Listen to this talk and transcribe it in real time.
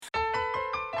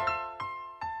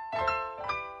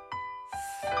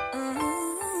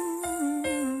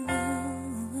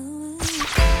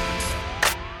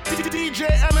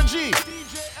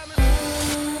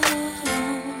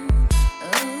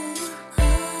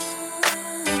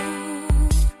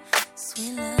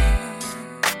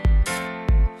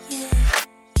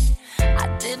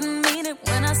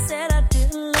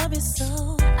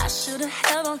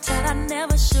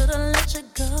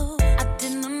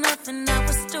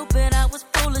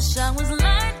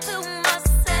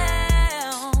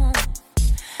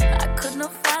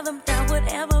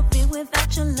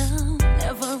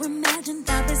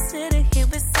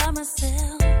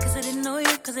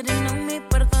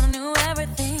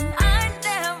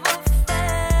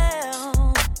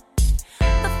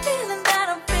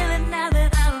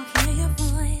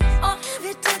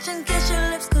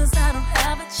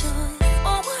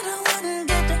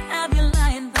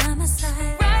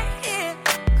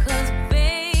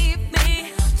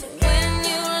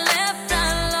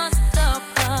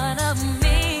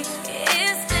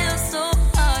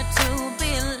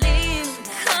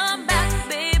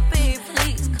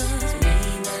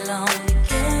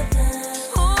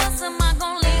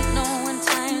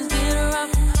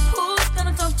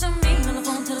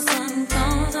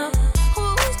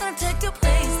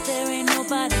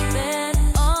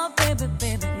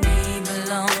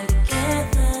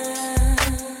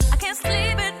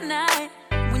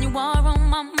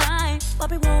my mind.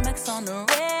 Bobby Womack's on the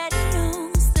radio.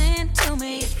 Sing to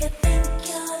me. If you think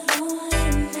you're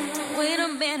lonely now. Wait a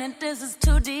minute, this is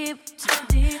too deep.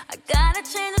 I gotta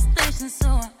change the station, so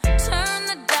I turn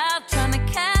the dial, trying to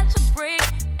catch a break.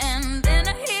 And then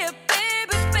I hear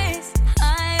baby bass.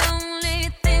 I only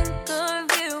think of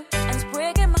you, and it's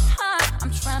breaking my heart.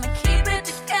 I'm trying to keep it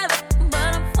together,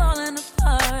 but I'm falling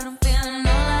apart. I'm feeling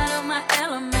all out of my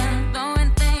element,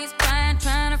 throwing things, crying,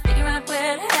 trying to figure out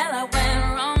where the hell I went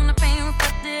wrong. The pain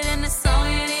reflected in the song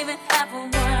ain't even half of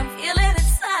what I'm feeling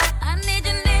inside. I need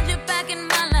you back in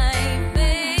my life,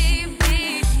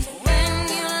 baby. When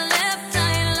you left, I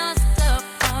lost a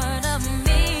part of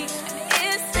me, and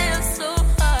it's still so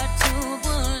hard to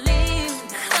believe.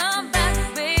 Come back,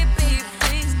 baby,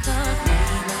 please, 'cause we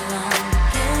belong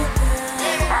together.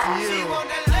 She want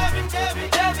that loving,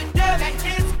 that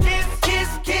kiss.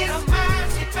 Her mind,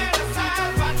 she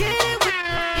fantasize about getting with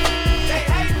me. They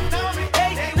hating on me, they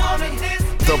want me this.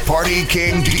 The Party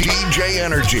King DJ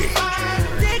Energy.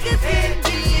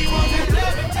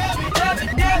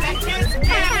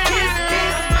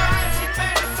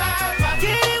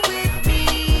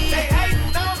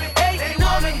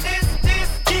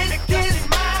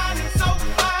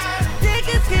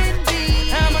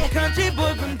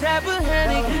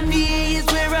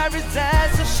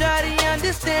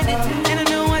 Understand it, and I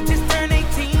know I just turned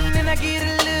 18 and I get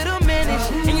a little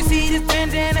managed. And you see this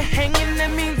bandana hanging,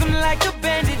 that means I'm like a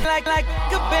bandit, like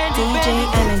a bandit. DJ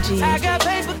Energy. I got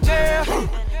paper, girl,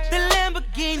 the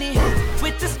Lamborghini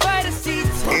with the spider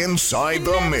seats. Inside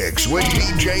the Mix with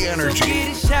DJ Energy. So get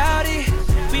it,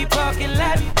 shawty. We parking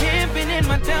lot, pimping in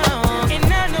my town,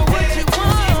 and I know what you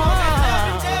want.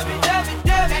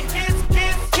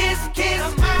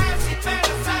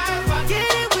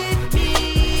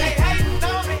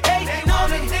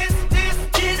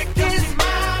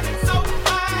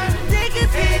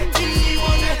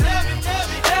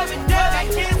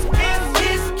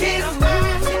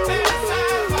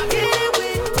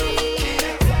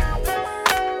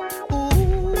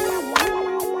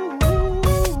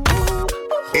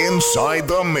 Inside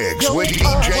the Mix with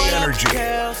DJ Energy.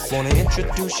 Wanna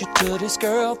introduce you to this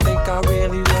girl, think I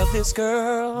really love this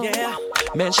girl. Yeah,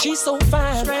 Man, she's so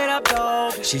fine. straight up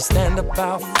dog. She stand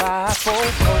about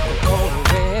 5'4", Coca-Cola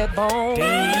red bone.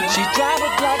 She drive a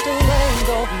Glock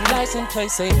Durango, license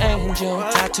plate say Angel,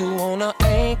 tattoo on her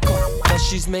ankle. But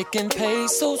she's making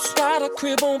pesos. Got a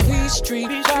crib on Peachtree,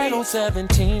 right on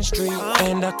 17th Street,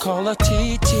 and I call her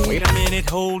TT. Wait a minute,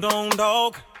 hold on,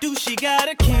 dog. Do she got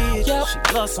a kid? Yep. She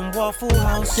loves some Waffle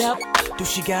House. Yep. Do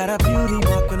she got a beauty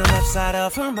mark on the left side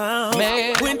of her mouth?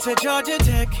 Man. Went to Georgia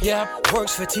Tech. Yep.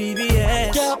 Works for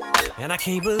TBS. Yep. And I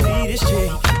can't believe this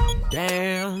chick.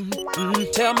 Damn.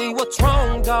 Tell me what's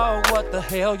wrong, dog. What the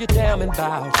hell you damning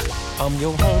about? I'm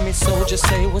your homie, so just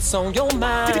say what's on your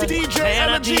mind. DJ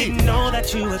and I didn't know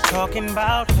that you were talking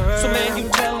about her. So man, you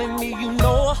telling me you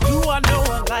know her? Do I know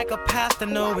her like a pastor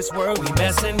know his word? We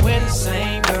messing with the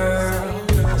same girl.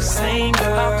 Same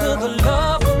girl. How could the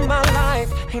love of my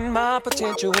life and my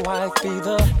potential wife be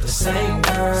the same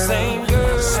girl? Same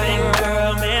girl. Same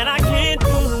girl. Man, I can't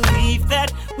believe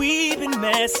that we've been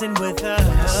messing with her.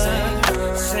 Same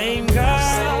girl. Same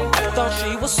girl. Thought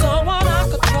she was someone I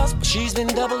could trust, but she's been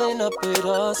doubling up with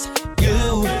us.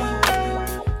 You,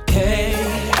 hey,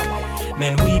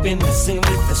 man, we've been messing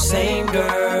with the same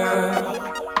girl.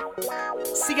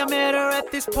 See, I met her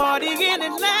at this party in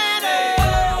Atlanta.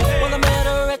 Well, I met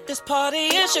her at this party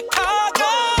in Chicago.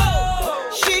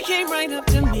 She came right up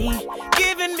to me,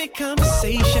 giving me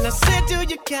conversation. I said, do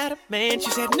you got a man? She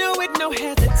said, no, with no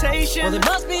hesitation. Well, it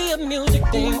must be a music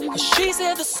thing, cause she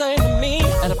said the same to me.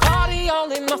 At a party all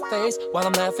in my face, while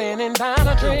I'm laughing and buying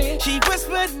a drink. She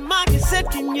whispered in my cassette,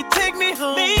 can you take me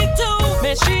home? Me too.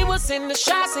 Man, she was in the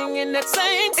shot singing that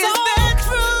same song. Is that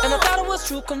true? And I thought it was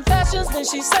true confessions when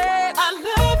she said, I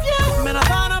love you. Man, I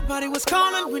thought her body was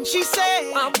calling when she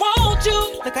said, I want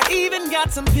you. look, I even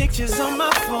got some pictures on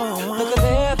my phone. Look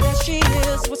at there she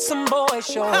is with some boy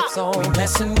shorts on. We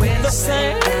messing with the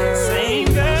same girl.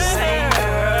 Same girl. Same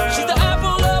girl. She's the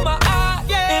apple of my eye,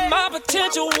 yeah, and my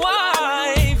potential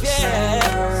wife,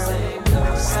 yeah. Same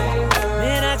girl. Same girl.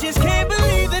 Man, I just can't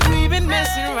believe that we've been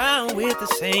messing around with the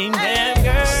same damn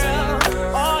girl.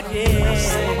 Oh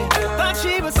yeah. Thought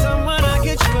she was someone I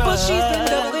could trust, but she's been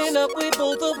doubling up with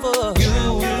both of us.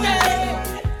 You,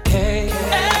 hey,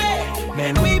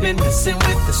 man, we've been messing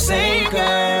with the same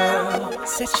girl.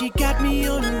 Said she got me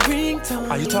on a ringtone.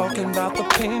 Are you talking about the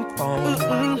pink phone?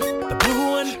 The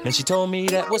blue one. And she told me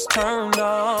that was turned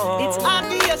on. It's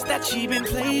obvious that she been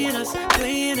playing us.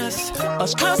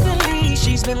 Us constantly.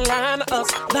 She's been lying to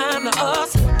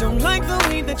us. Don't like the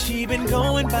way that she been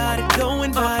going about it,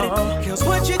 Girls,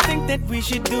 what you think that we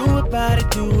should do about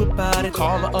it,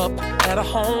 Call her up at her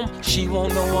home, she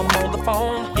won't know I'm on the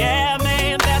phone. Yeah,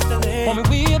 man, that's the thing. Homie,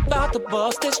 we about to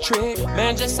bust this trick.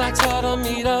 Man, just ask her to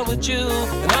meet up with you,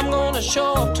 and I'm gonna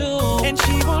show up too. And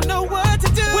she won't know what to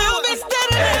do. We'll be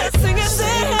standing there singing,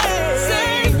 sing,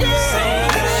 yeah.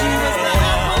 She was the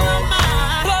apple of my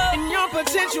eye, and your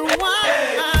potential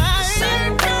wine.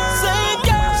 Same girl.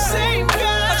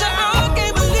 I just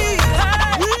can't believe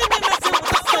we been messing with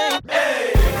the same.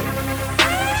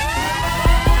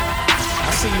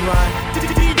 I see you, Ryan.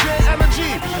 DJ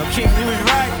Energy. No, King Louis,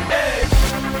 right?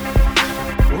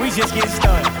 We just getting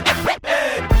started.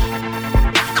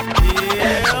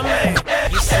 Yeah, man.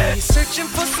 You say you're searching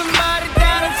for somebody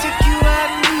that'll take you out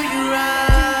and do you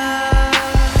right.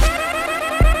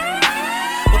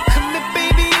 Well, come here,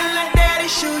 baby, and let daddy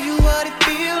show you what it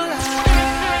feel like.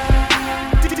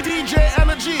 DJ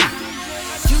Energy.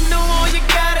 You know all you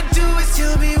gotta do is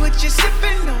tell me what you're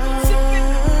sipping on.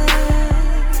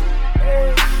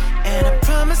 And I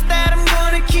promise that I'm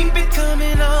gonna keep it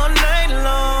coming all night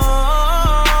long.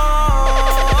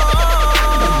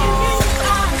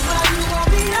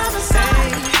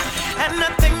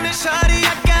 Shawty,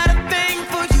 I got a thing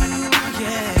for you,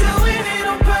 yeah. Doing it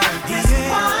on purpose,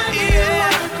 fine,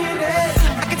 yeah.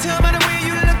 I can tell by the way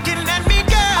you looking at me,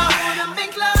 girl. I wanna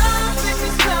make love in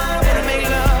this club. Wanna make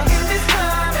love in this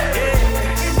club,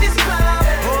 yeah. In this club,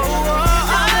 oh,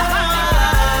 I wanna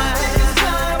in this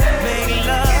club. Make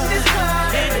love in this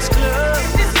club, in this club,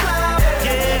 in this club,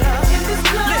 yeah. In this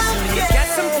club, listen, you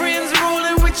got some friends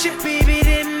rolling with you, baby,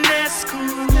 then that's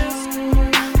cool.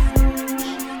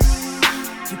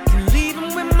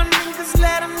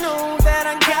 Let them know that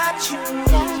I got you.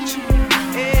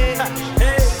 Yeah.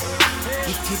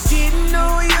 If you didn't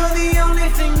know, you're the only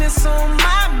thing that's on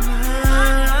my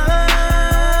mind.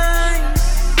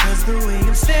 'Cause the way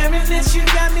I'm staring at you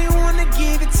got me wanna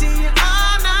give it to you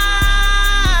all night.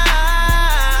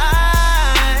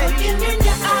 Looking in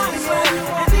your eyes while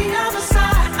you're on the other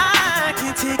side. I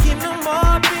can't take it no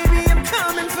more, baby, I'm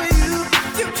coming for you.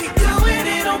 You keep doing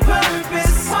it on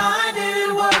purpose, finding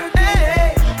it worth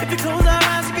it. If you close our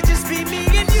eyes, it could just be me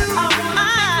and you. I wanna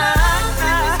make love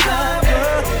in this club,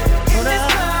 in this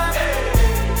club,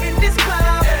 in this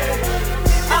club.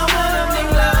 I wanna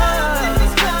make love in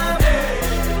this club,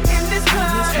 in this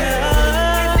club,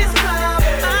 in this club.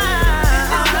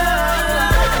 I wanna make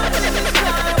love in this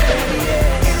club,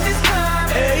 in this club,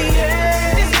 in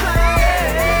this club.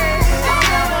 I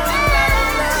wanna make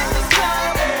love in this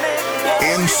club.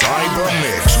 Inside the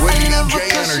Mix with DJ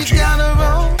Energy.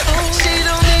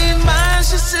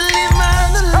 Just to leave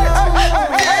mine alone.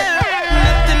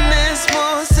 Nothing is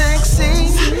more sexy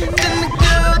than the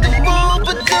girl that won't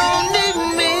but don't need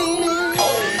me.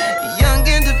 Young,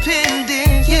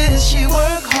 independent, yes, she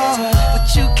work hard, but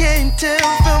you can't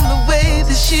tell from the way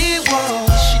that she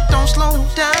walks. She don't slow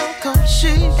down 'cause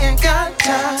she ain't got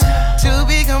time to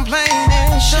be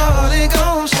complaining. Shorty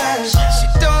gon' slash. She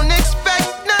don't expect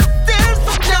nothing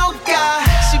from no guy.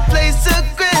 She plays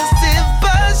aggressive,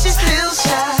 but she's still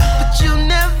shy. You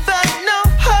never know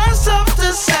her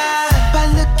softer side by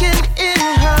looking in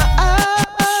her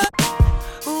eyes.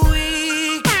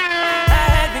 Weak, I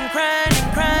had been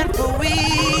crying for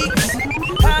weeks.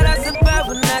 Hard as a bird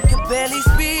when I could barely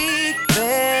speak,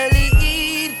 barely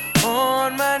eat on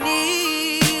my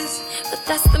knees. But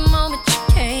that's the moment you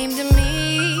came to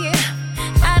me.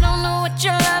 I don't know what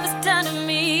your love has done to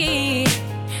me.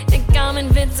 Think I'm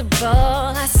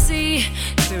invincible. I see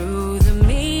through the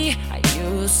me I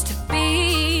used to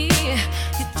be.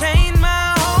 You changed my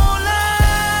whole life.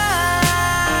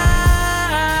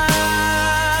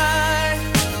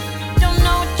 Don't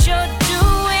know what you're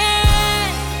doing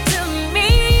to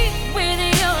me with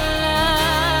your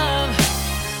love.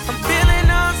 I'm feeling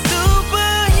all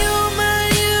superhuman.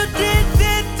 You did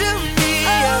that to me.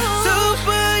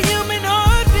 Superhuman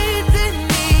heartbeat in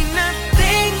me.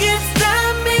 Nothing can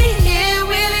stop me here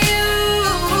with you.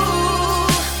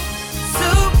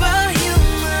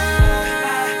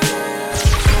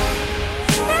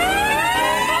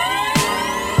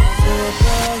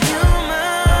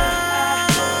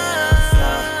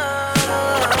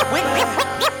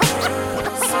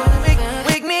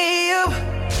 Wake me up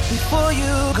before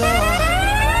you go.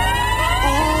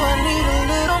 Ooh, I need a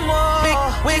little more.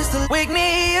 Wake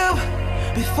me up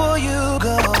before you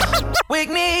go. Wake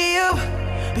me up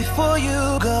before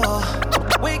you go.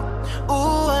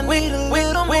 Ooh, I need a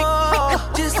little more.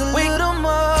 Just a little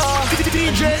more.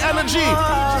 DJ Energy.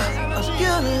 Of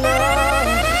your love.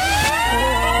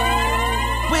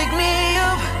 Wake me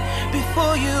up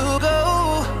before you go.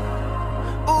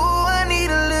 Ooh, I need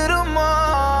a little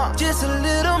more.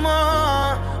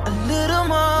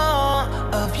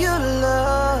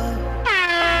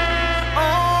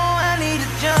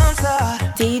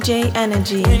 DJ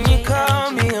Energy. When you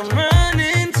call me, I'm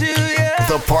running to you.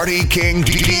 The Party King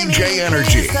DJ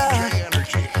Energy.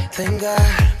 Thank God,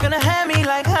 gonna have me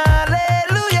like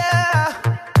hallelujah.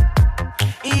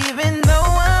 Even though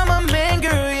I'm a man,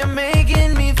 girl, you're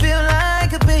making me feel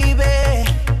like a baby.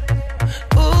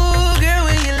 Ooh, girl,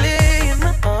 when you lay in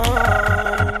my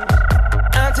arms,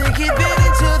 I'll take it back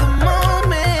into the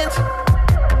moment.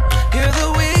 Girl,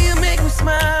 the way you make me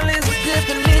smile is the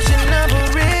definition of a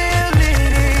real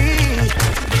lady.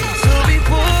 So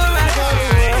before I go to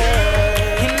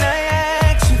work, can I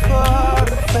ask you for a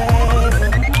favor?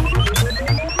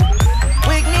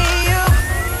 Wake me up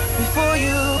before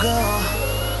you go.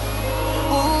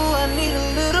 Ooh, I need a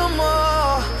little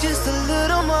more, just a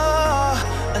little more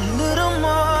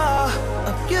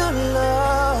of your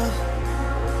love.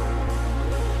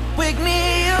 Wake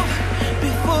me up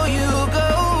before you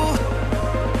go.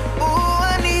 Ooh,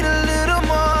 I need a little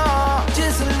more,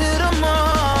 just a little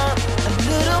more of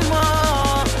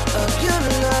your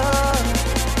love.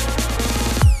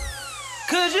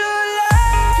 'Cause your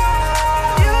love,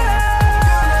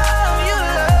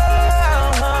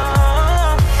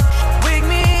 wake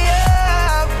me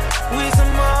up with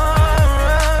some more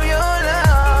of your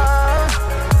love.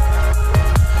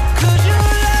 'Cause your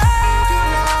love,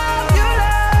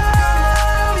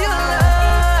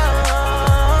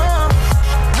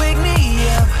 wake me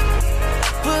up,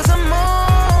 put some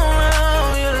more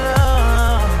of your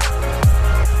love.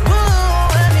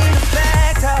 Ooh, I need a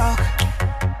back talk.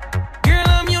 Girl,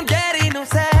 I'm your daddy, no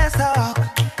sass talk.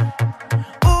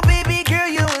 Ooh, baby girl,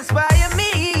 you inspire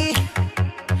me.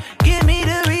 Give me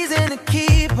the reason to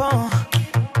keep on.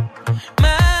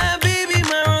 My baby,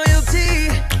 my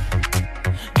royalty.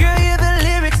 Girl, you're the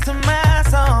lyrics to my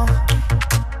song.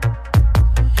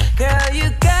 Girl, you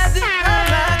got this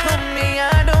lock on me.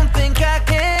 I don't think I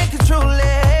can control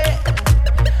it.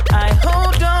 I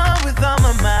hold on with all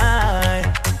my mind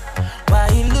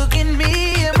while you look at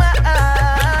me in my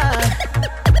eye.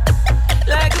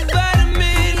 Like a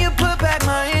vitamin, you put back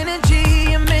my energy.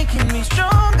 You're making me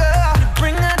stronger,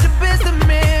 bring out the best of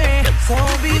me. So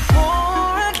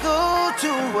before I go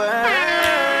to work,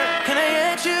 can I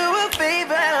ask you a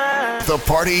favor? The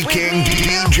Party King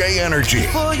DJ Energy.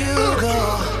 Before you go,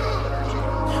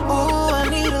 ooh, I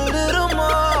need a little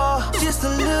more, just a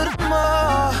little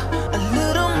more of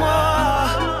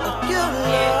your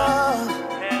love.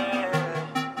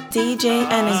 DJ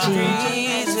Energy.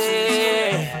 Easy.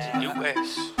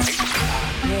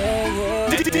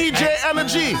 DJ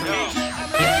Energy.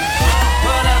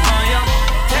 Pull up on you,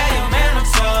 tell your man I'm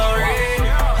sorry.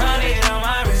 Honey on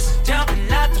my wrist,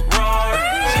 jumping out the roar.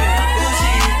 Ooh, she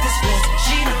hit the split,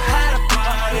 she know how to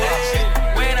party.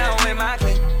 When I'm with my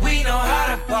clique, we know how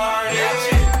to party.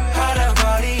 How to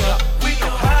party up, we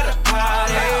know how to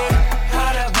party.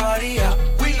 How to party up,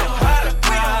 we know how to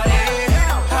party.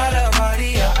 How to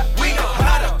party up, we know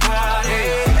how to party.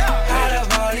 How to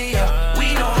party up, we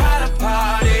know how to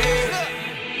party.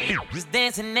 Was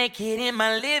dancing naked in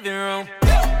my living room.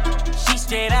 She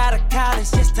straight out of college,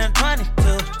 just turned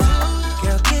 22.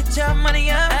 Girl, get your money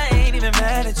up, I ain't even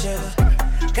mad at you.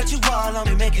 Got you all on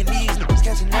me, making these niggas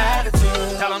catch an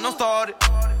attitude. Tell them don't start it,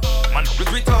 my niggas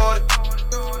retarded.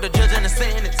 The judge and the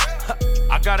sentence,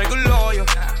 I gotta go lawyer.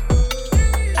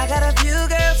 I got a few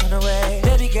girls on the way,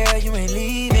 baby girl, you ain't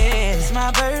leaving. It's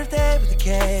my birthday with the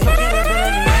cake, don't get up and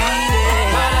let me eat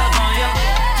it. Pull up on you,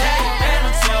 tell your man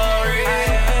I'm sorry.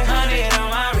 Honey on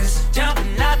my wrist,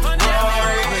 jumping out the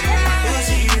door. Ooh,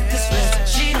 she hit the split,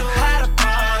 she know how to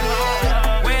party.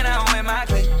 When I'm with my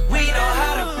clique, we know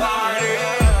how to party.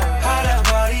 How to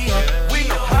party up, we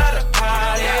know how to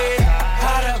party.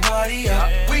 How to party up,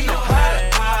 we know how to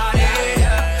party.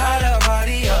 How to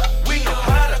party up, we know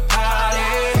how to party.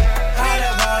 How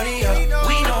to party up,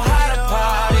 we know how to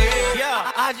party.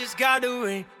 Yeah, I just got the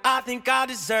ring, I think I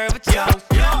deserve a toast.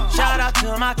 Shout out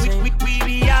to my team, we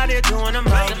be out there doing the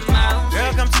most.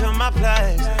 Girl, come to my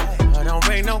place, I don't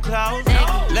break no clothes.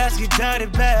 Let's get dirty,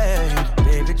 babe.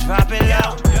 Baby, drop it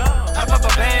out. I pop a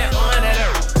band on that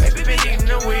earth. Baby, been eating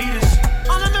the weedest.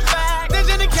 All in the bag, there's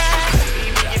in the cash.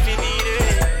 Eat me if you need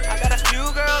it. I got a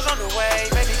few girls on the way.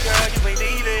 Baby girl, you ain't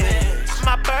leaving. It's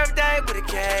my birthday with a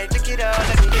cake. Pick it up,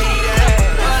 let me eat it.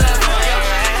 Pull up on your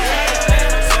man.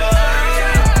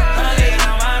 Honey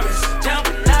on my wrist,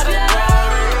 jumping out the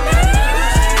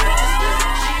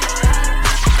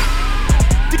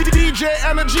DJ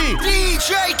Energy.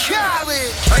 DJ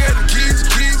Khaled. I got the keys.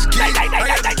 I got the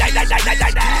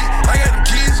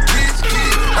keys.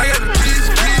 I got the keys.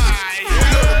 We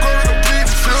know the girl don't please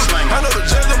the feel. I know the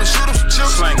judge, I'ma shoot him some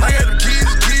chips. I got the keys.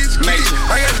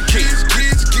 I got the keys.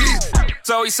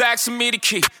 So always asking me the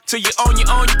key. Till you own your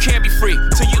own, you can't be free.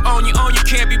 Till you own your own, you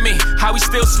can't be me. How we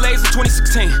still slaves in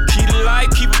 2016. Key to life,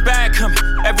 keep a bag coming.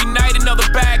 Every night another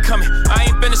bag coming. I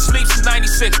ain't been asleep since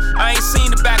 96. I ain't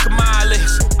seen the back of my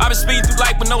eyelids. I've been speeding through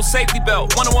life with no safety belt.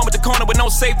 1-on-1 with the corner with no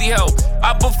safety help.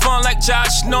 I put fun like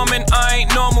Josh Norman. I ain't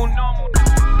normal.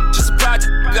 Just a project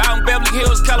out in Beverly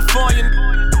Hills, California.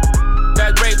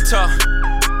 That rape talk.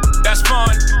 That's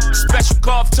fun. Special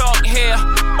golf talk here.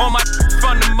 All my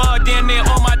from the mud, down there,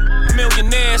 all my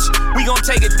millionaires. We gon'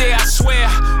 take it there, I swear.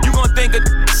 You gon' think a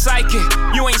psychic.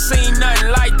 You ain't seen nothing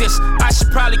like this. I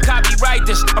should probably copyright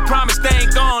this. I promise they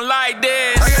ain't gon' like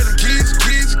this. I got them keys.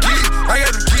 I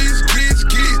got them keys.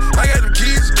 I got them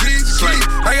keys.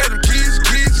 I got them keys.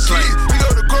 We go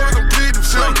to court, we gon' plead the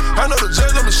film. I know the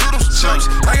judge, I'ma shoot him some chumps.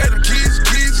 I got them keys.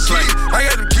 I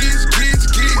got them keys.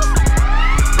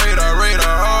 Radar,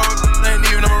 oh, ain't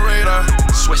even on my radar.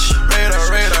 Swish. Radar,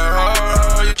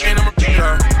 oh, you ain't on my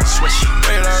radar. Swish.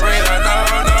 Radar, no,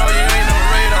 you ain't on my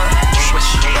radar. Swish.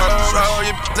 Oh,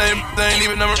 you ain't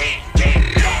even on my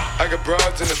radar. I got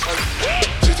broads in the sun.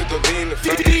 Just to lean the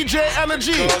family. DJ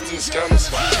Energy. Cards in the scammers.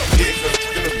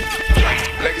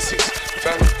 Legacies,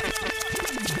 family.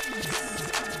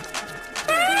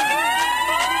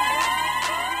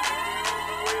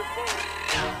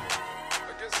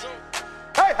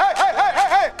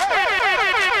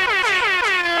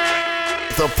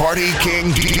 The Party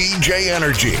King DJ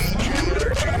Energy.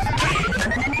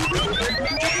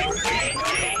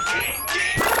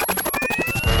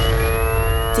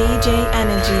 DJ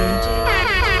Energy.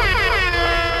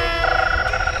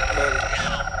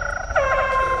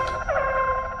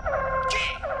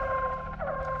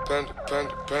 Panda.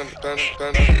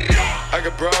 I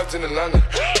got broads in Atlanta.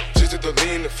 Just to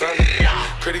lean the family.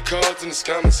 Credit cards in the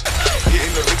scammers.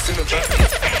 Hitting the licks in the van.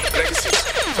 Legacies,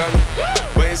 family.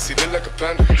 Wait and see, look like a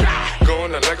panda.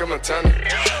 Going out like a Montana.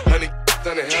 Honey,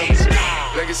 down the helmets.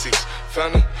 Legacies,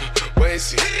 family. Wait and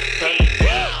see, family.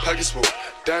 Pockets full,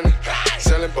 Danny.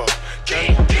 Selling ball,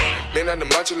 candy. Man on the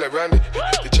macho like Randy.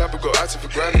 The chopper go out for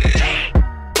granted.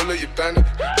 Pull up your bandit.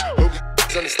 Hope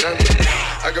you understand it.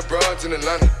 I got broads in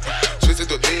Atlanta. Twisted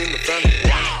to lean in the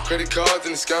family. Credit cards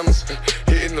and the scammers.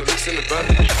 Hitting the looks in the van.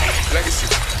 Legacy,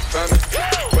 family.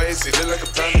 Wait and see, look like a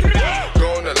panda.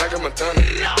 Going out like a Montana.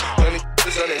 Honey,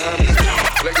 it's on the hammers.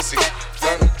 Legacy,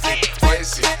 family. Wait and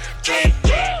see, family.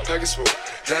 Package full,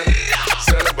 Danny.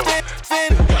 Selling ball.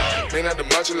 Man out the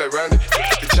macho like Randy.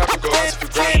 The chopper go out for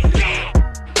granted.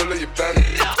 Pull up your bandit.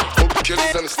 Hope the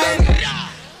killers understand it.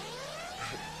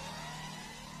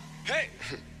 Hey!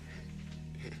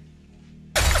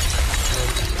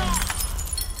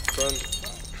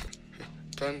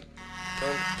 Panda.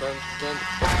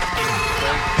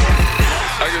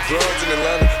 I get broads in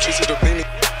Atlanta. Trisha Dobini,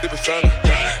 dip a fountain.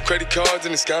 Credit cards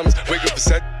and the scammers. Wake up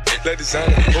beside, let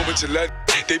designer. Whole bunch of lead.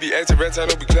 They be acting rats, I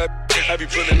don't be clap. I be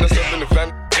pulling us up in the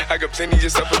van. I got plenty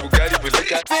of stuff with Bugatti, but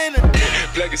look at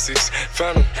Legacies,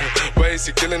 found why is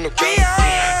he killing no counter?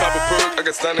 Pop a perk, I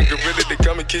got standing gorilla. They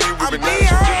come and kill you with bananas.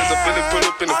 So killers, I feel it, pull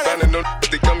up in the van and no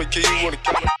they come and kill you on the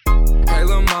camera. Hey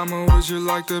lil' mama, would you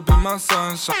like to be my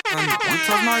sunshine? We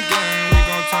touch my game, we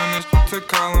gon' turn this to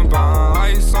Columbine.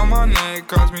 Ice on my neck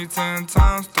cost me 10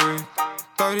 times 3.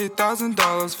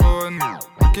 $30,000 for a new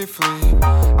get flea.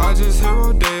 I just hit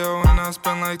Rodeo and I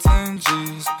spent like 10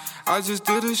 G's. I just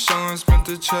did a show and spent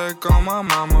the check on my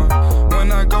mama.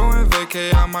 When I go and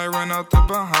vacay, I might run out the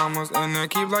Bahamas. And then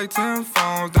keep like 10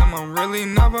 phones, damn I'm really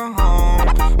never home.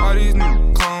 All these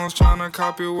new clones tryna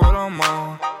copy what I'm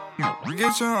on.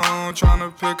 Get your own,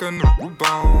 tryna pick a new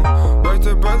bone. Right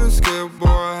to brother Skip, boy,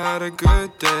 I had a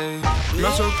good day.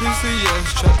 Metro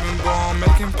PCS, trapping ball,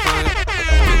 making play.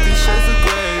 50 shades of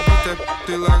gray, beat that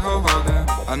p***y like Ho Hogan.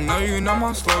 I know you know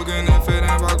my slogan, if it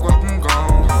ain't about guap, I'm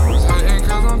gone. Was hating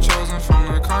cause I'm chosen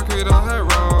from the concrete I had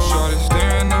rolled. Shorty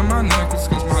staring at my necklace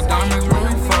cause my diamonds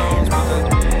really froze.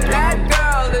 That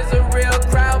girl is a real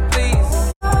crowd,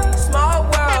 please. Small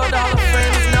world, all the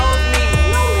friends know me.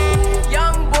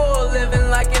 Young bull living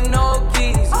like an old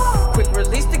geese. Quick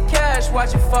release the cash,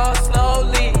 watch it fall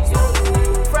slowly.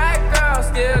 Frat girl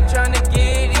still trying to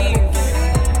get even.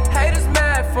 Haters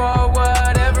mad for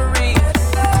whatever reason.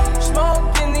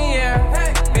 Smoke in the air,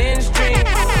 binge drink.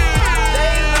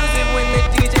 They lose it when the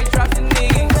DJ drops the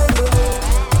knee.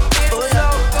 It's so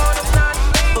cold, I'm not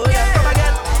me.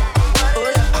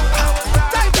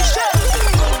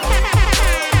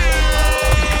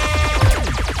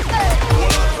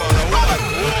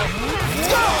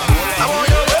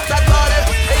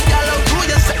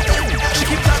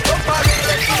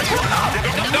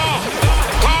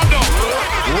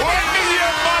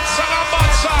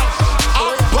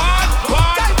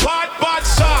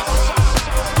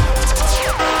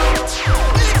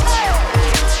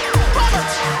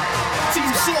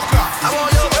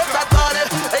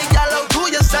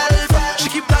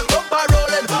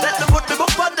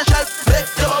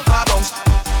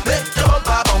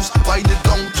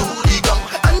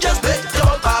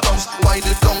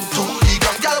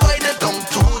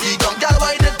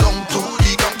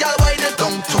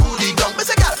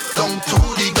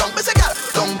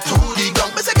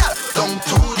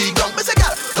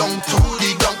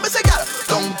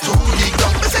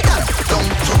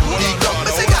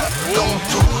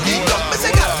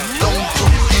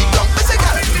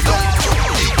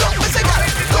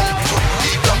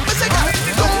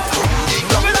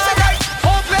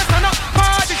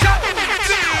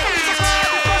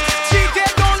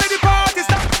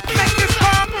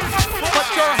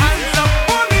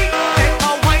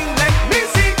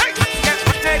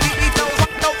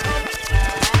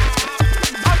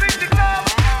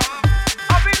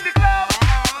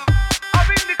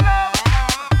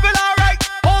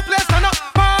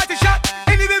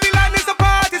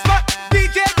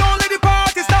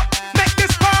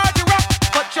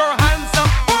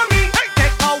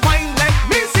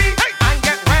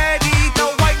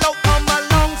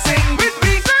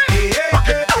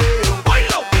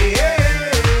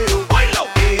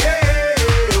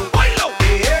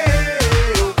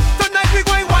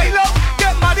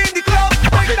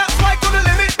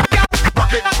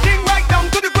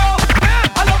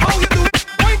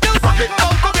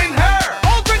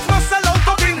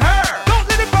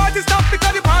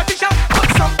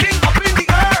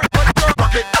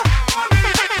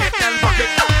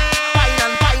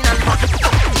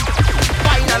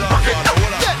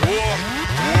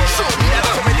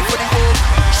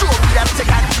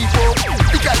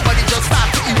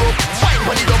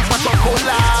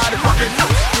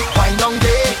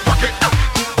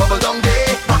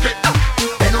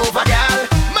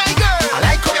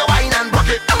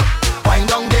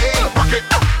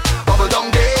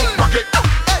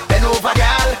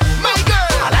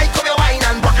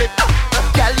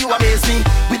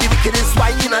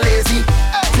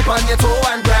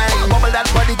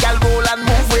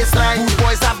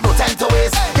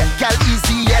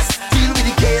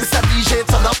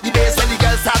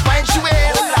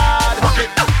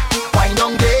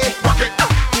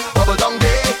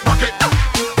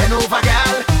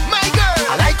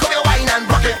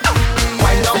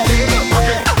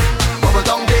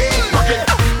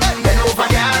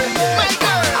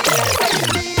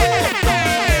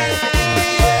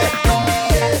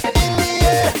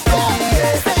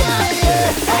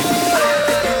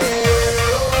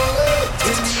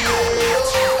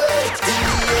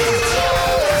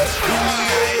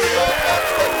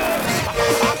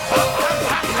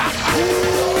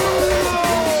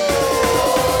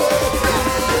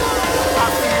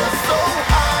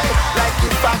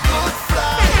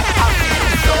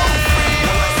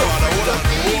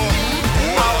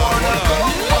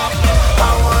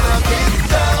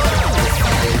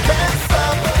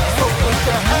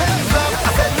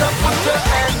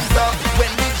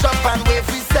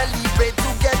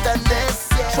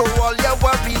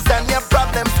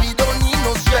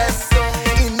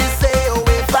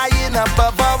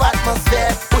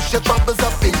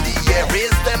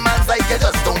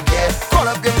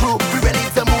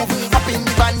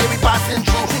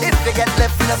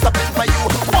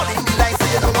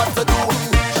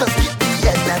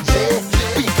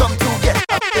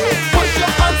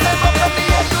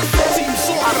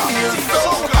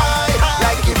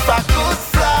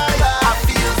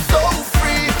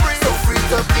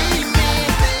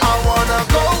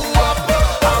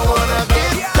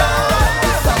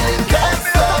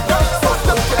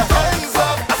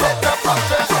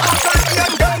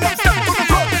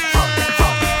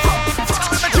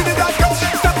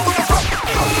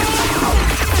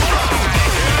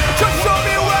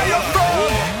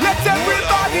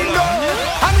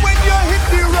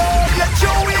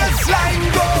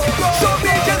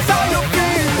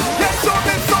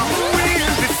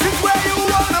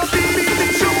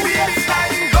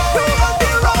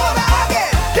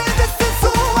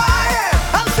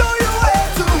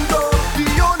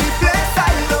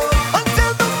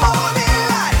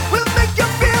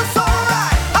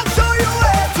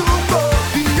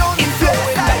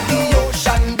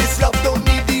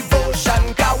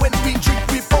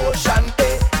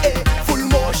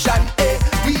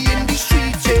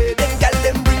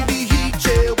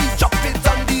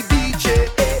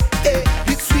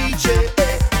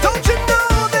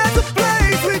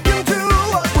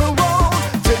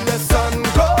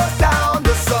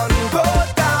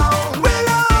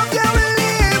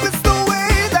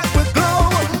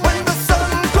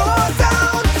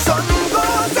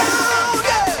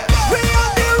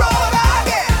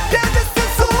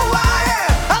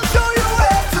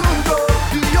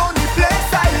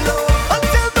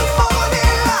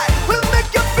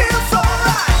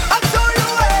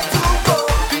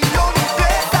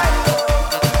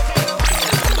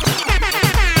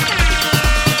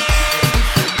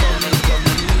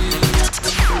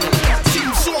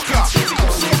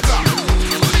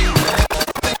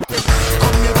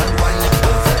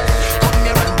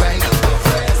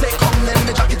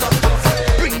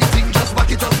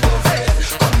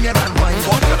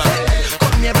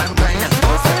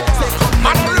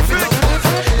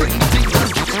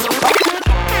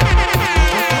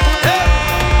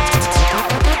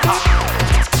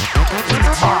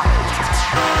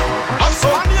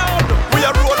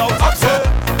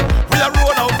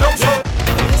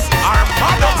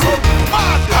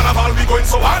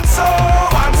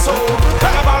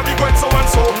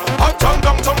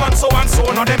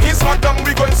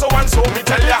 so. Me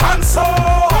tell you and so.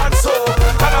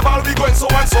 Carnival we going so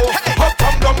and so. Up,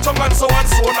 come down, tongue and so and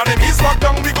so. Now them is locked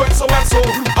down, we going so and so.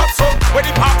 Up so, where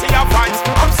the party have vibes.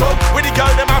 Up so, where the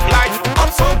girl them have life. Up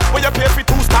so, where you pay for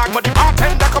 2 stag, but the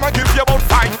bartender come and give you about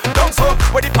 5. Down so,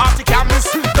 where the party can't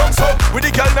miss. Down so, where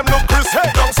the girl them look crisp.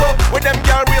 Down so, where them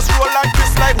girl waist roll like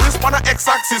this, like wrist on a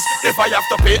X-axis. If I have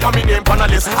to pay, now me name on a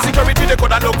list. Security they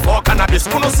coulda look for cannabis.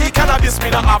 Who no see cannabis, me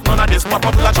not have none of this. Pop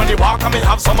up like Johnny Walker, me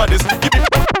have some of this. Give me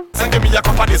and give me a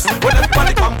cup of this. When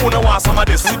everybody come, who no want some of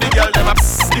this. See the girl them a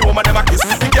pss, the woman them a kiss.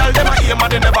 The girl them a aim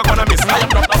and they never gonna miss. I am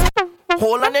not a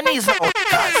hold on your knees now,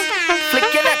 backers.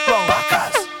 Flick your neck wrong,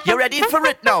 backers. You ready for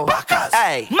it now, backers?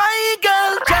 Hey, my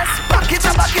girl, just back it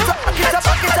up, back it up, back it up,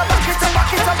 back it up, back it up,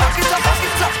 back it up, back it up, back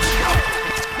it up.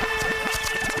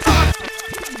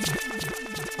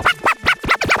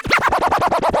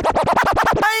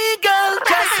 My girl,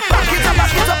 just back it up,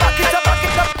 back it up, back it up, back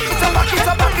it up, back it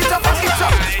up, back it up, back it up, back it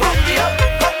up. Rock me up,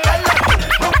 rock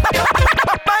me up.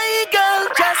 My girl,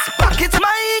 just back it up,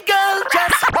 my girl,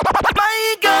 just, my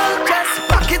girl, just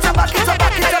back it up,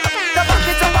 back it up, back it up,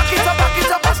 back it up, back it up, back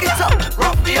it up, back it up.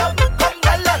 Rock me up, come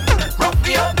gallant, rock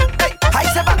me up. Hey, I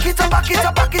say back it up, back it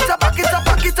up, back it up, back it up,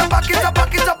 back it up, back it up,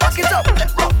 back it up, back it up.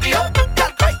 Rock me up,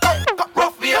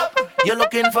 rock me up. You're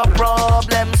looking for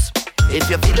problems. If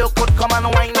you feel you could come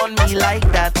and whine on me like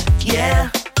that, yeah.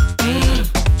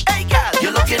 Hey girl,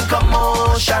 you looking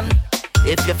commotion.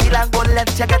 If you feel I'm gonna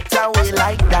let you get away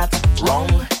like that,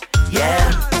 wrong,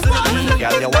 yeah.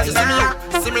 Girl, you whine.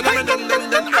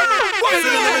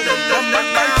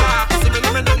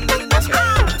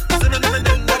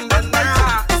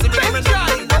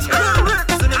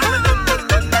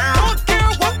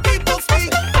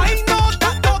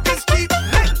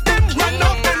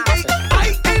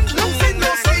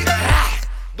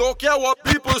 Don't care what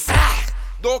people say.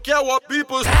 Don't care what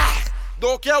people say.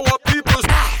 Don't care what people say.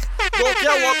 Don't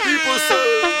care what people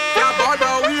say. Can't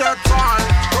bother we at all.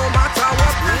 No matter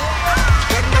what we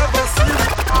can never see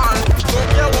it all. Don't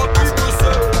care what people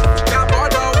say. Can't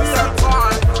bother we at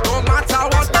all. No matter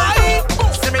what I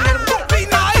see me in be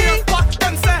nice. What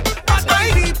them say, but my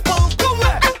people go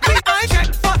away. I check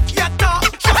for your dog.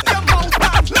 Shut your mouth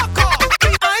and knock off.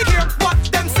 I hear what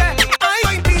them say.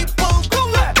 My people go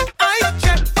away. I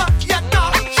check for your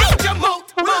dog. Shut your mouth.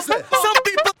 Some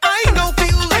people I know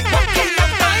feel like walking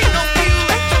up. I know feel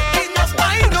like choking up.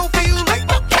 I know feel like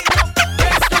walking up.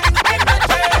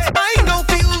 I know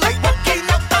feel like walking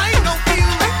up. I know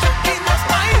feel like choking up.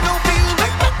 I know feel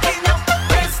like walking up.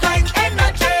 Waistline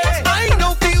energy. I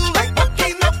know feel like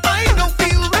walking up. I know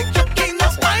feel like choking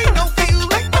up. I know feel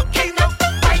like walking up.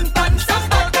 Time pan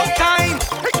somebody. Time.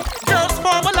 Girls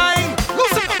form a line.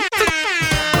 Listen.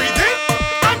 Breathe in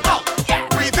and out.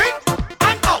 Breathe in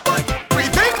and out.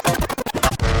 Breathe in.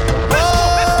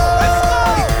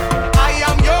 I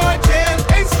am your gym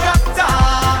instructor.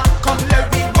 Come let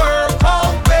me work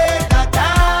out with the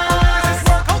dance.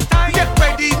 Get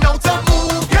ready now to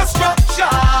move your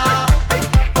structure.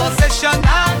 Position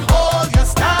and hold your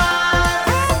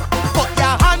stance. Put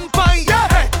your hand by your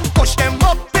head, push them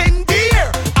up in the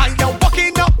air, and you're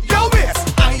walking up your waist,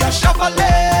 and you're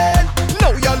shuffling.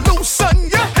 Now you loosen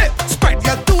your hip, spread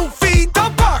your 2 feet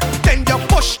apart, then you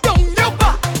push down your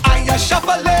back, and you're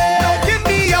shuffling. Now give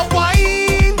me a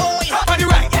wine on the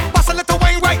right, pass a little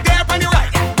wine right there on the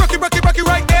right, rocky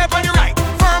right there on the right,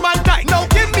 firm and tight. Now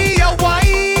give me a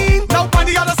wine. Now on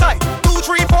the other side, 2,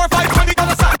 3, 4, 5 on the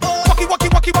other side, walkie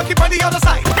on the other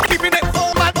side, keeping it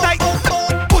full and tight.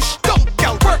 Push down,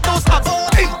 girl, work those abs,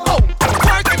 in, out,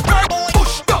 work it,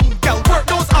 push down, girl, work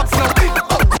those abs, now in,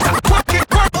 out, work it,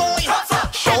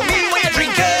 show me where you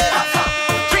drink it,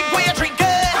 drink where you drink it,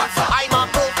 I'm a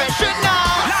professional.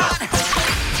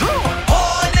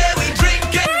 All day we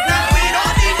drink it, now we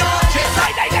don't need no chaser.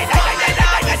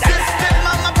 System,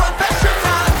 I'm a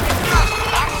professional.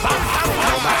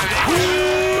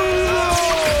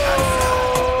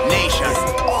 Nation,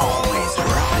 always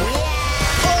right.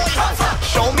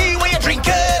 Show me where you drink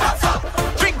it,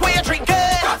 drink where you drink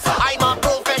it, I'm a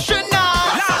professional.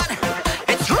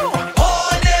 It's true.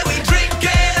 All day we drink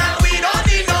it and we don't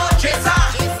need no chaser.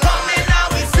 Come in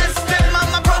our system,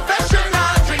 I'm a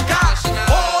professional drinker.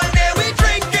 All day we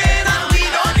drink it and we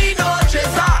don't need no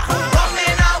chaser. Come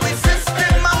in our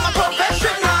system, I'm a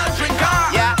professional drinker.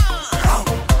 Yeah,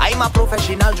 I'm a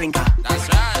professional drinker. That's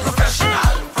right.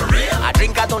 Professional, for real. A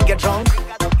drinker don't get drunk.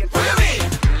 What do you mean?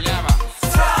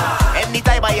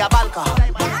 Anytime I have alcohol. I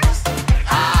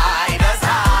just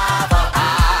have a,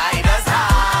 I just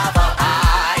have a,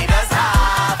 I just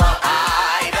have a,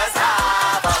 I just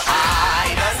have a,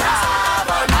 I just have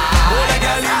a. Put a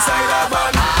girl inside a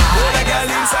bun, put a girl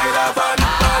inside a bun,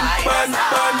 bun, bun,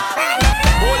 bun.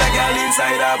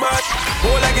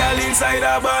 inside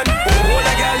a van. Hold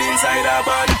a girl inside a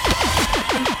van.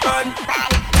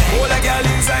 Hold a girl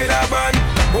inside a van.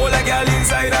 Hold a girl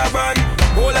inside a van.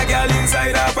 Hold a girl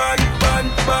inside a van.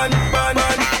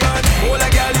 Hold a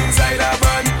girl inside a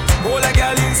van. Hold a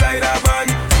girl inside a van.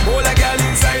 Hold a girl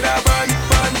inside a van.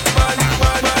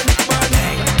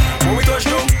 When we touch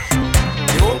down,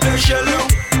 you won't play shallow.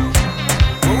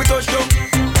 When we touch down,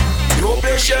 you won't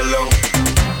play shallow.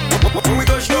 When we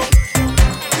touch down,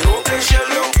 you won't play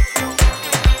shallow.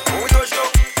 When we touch down,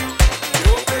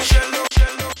 you won't play shallow.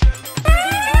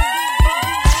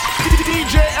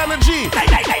 DJ Energy.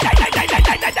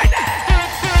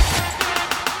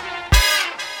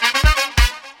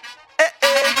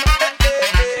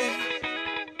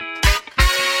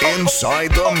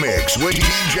 Inside the mix with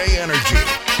DJ Energy.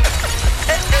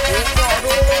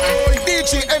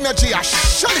 DJ Energy, I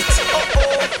shut it.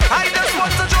 I just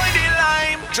want to join the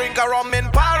line, drink a rum in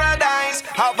paradise,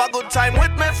 have a good time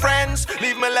with my friends,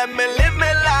 leave me, let me live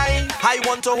my life. I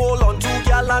want to hold on to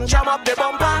girl and jam up the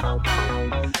bumper.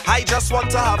 I just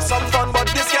want to have some fun, but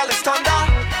this girl is thunder.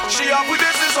 She up with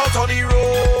business out on the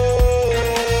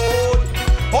road.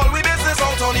 All with business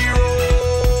out on the road.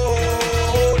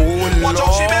 Watch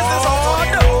out, she business out on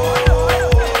the road.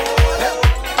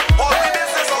 All with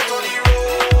business out on the road.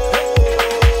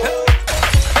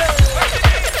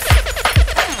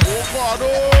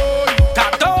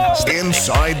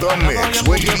 Inside the mix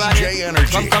with DJ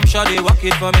Energy. Come, shawty, walk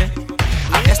it for me.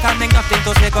 I guess I'm nothing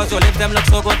to say, cause your lips them look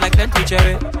so good like plenty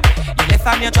cherry. You left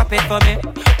and you drop it for me.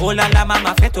 Oh la la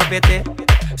mama, fait to pete.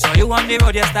 So you on the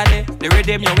road yesterday. The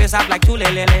rhythm your waist up like two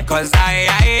lele. Cause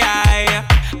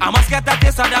I must get a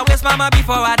taste of the waist mama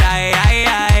before I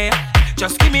die.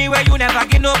 Just give me where you never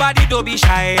give nobody, don't be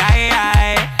shy.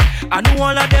 I know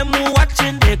all of them who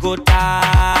watching, they go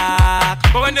talk.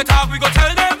 But when they talk, we go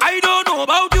tell them, I don't know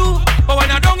about you. But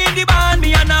when I down in the band,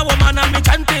 me and a woman and me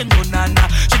chanting, no nana.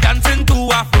 She dancing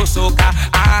to Afro soca.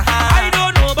 I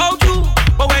don't know about you.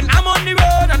 But when I'm on the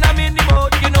road and I'm in the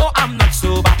mode, you know I'm not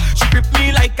sober. She grip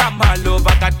me like I'm all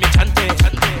over, got me chanting.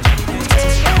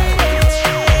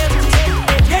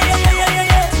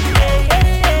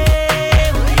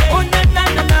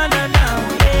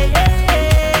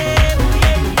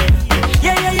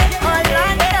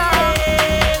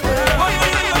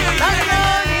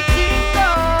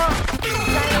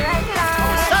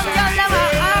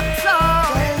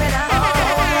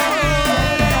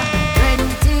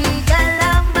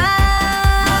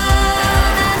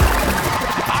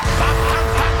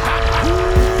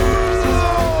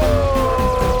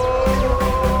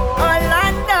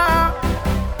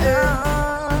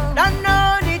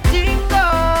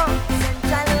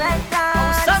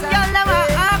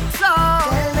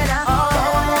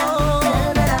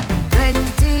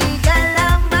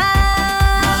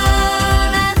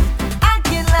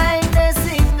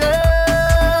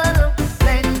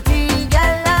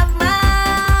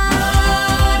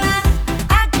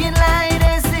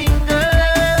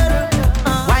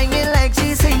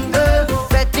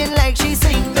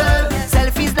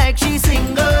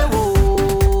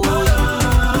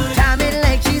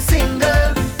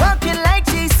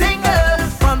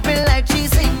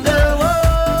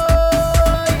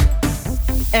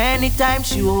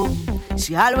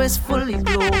 She always fully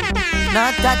clothed,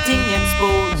 not that thing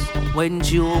exposed. When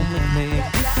she home with me,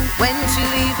 when she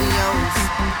leave the house,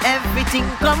 everything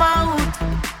come out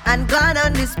and gone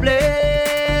on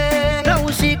display. Now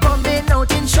she coming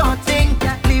out in short thing,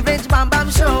 cleavage bam bam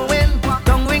showing,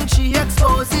 tongue ring she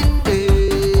exposing.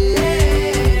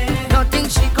 Nothing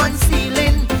she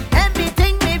concealing,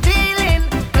 everything revealing.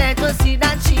 Glad to see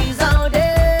that she's out there.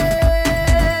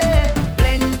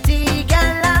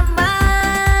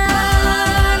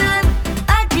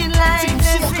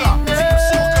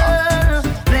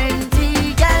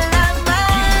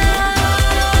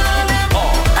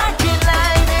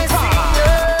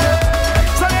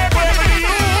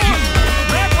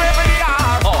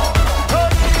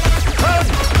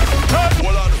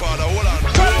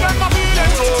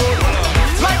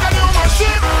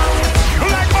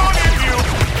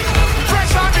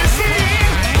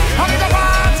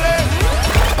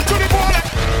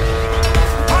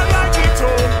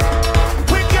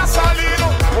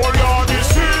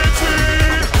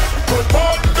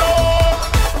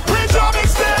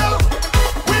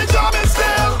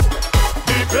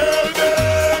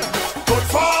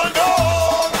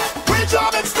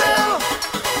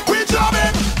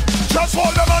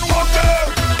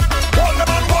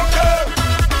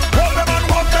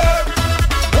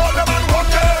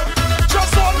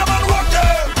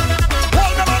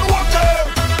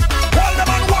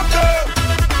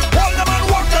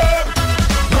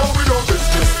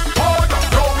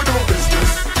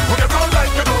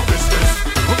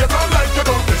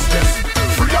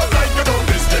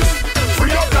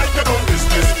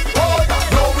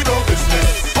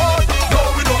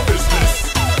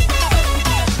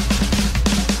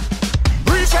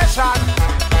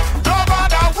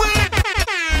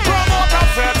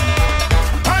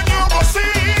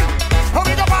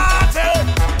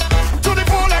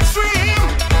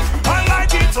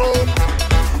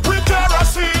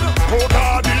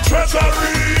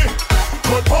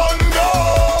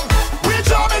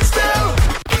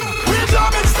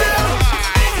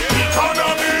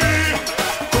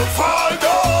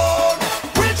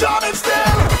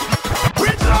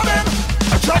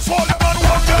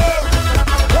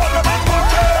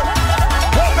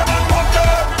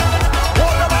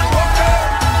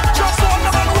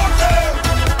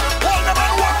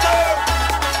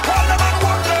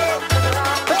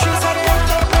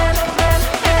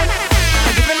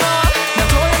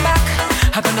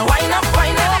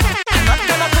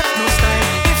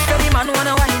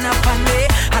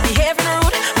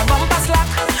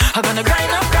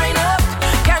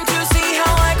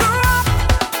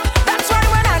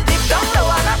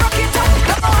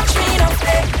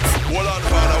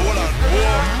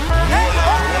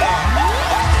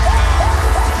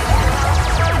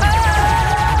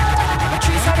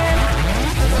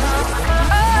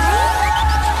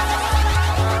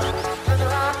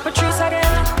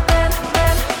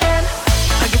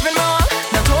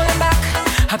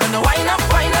 I'm gonna wind up,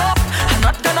 I'm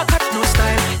not gonna cut no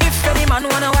style. If any man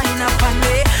wanna wind up on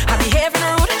me, I behaving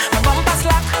rude, my bumper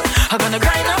slack. I'm gonna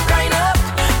grind up.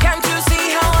 Can't you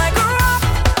see how I grew up?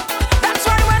 That's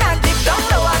why when I dig down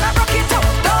low and I rock it up,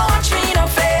 don't watch me in the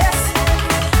face.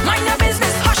 Mind your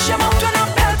business, hush your mouth when I'm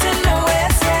belting the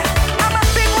waist, yeah. I'm a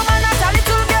big woman, not a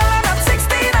little girl, and I'm 16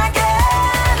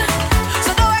 again.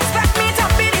 So don't expect me to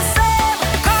be the same,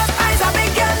 cause I's a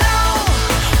big girl now.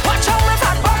 Watch how my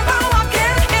fat bumper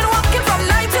walking from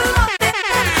night till morning.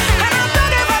 And I'm not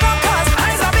giving up cause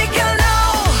I's a big girl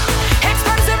now.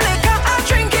 Expensive liquor I'm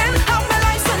drinking, have my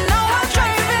license now I'm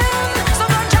driving. So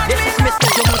don't judge me now. Mr.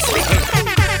 Jones speaking.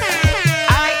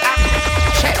 I am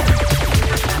Chef,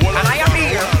 and I am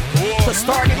here to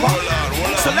start the pot.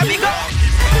 So let me go.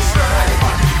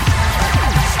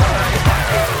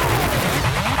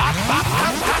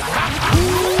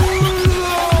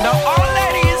 Now all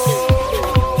ladies,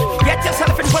 get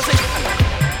yourself in position.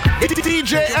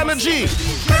 DJ Energy.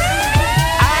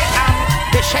 I am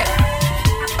the chef,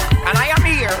 and I am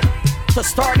here to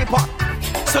stir the pot.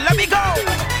 So let me go.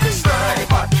 Stir the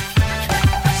pot.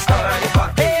 Stir the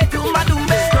pot. Hey, doomba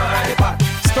doomba. Stir the pot.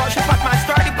 Stir the pot, man.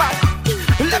 Stir the pot.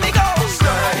 Let me go.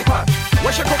 Stir the pot.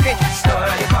 What's your cooking? Stir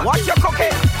the pot. What you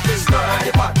cooking? Stir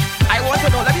the pot. I want to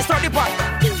know. Let me stir the pot.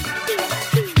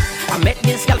 I met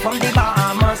this girl from the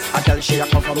Bahamas. I tell she I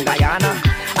come from Guyana.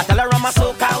 I tell her I'm a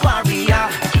soca warrior.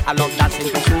 I love dancing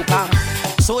to soca.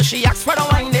 So she asks for the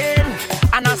winding,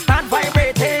 and I start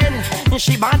vibrating.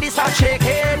 She body start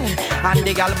shaking, and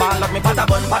the girl ball up me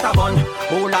patabon.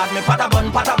 Oh Lord, me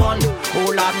patabon. Oh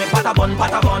Lord, me patabon.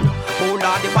 Oh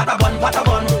Lord, the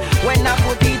patabon. When I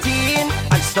put it in,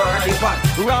 I stir the pot.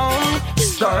 Round,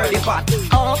 stir the pot.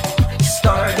 Up,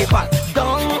 stir the pot.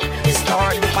 Down,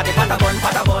 stir the pot. The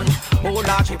patabon. Oh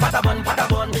Lord, she patabon.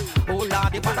 Oh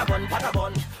Lord, the patabon.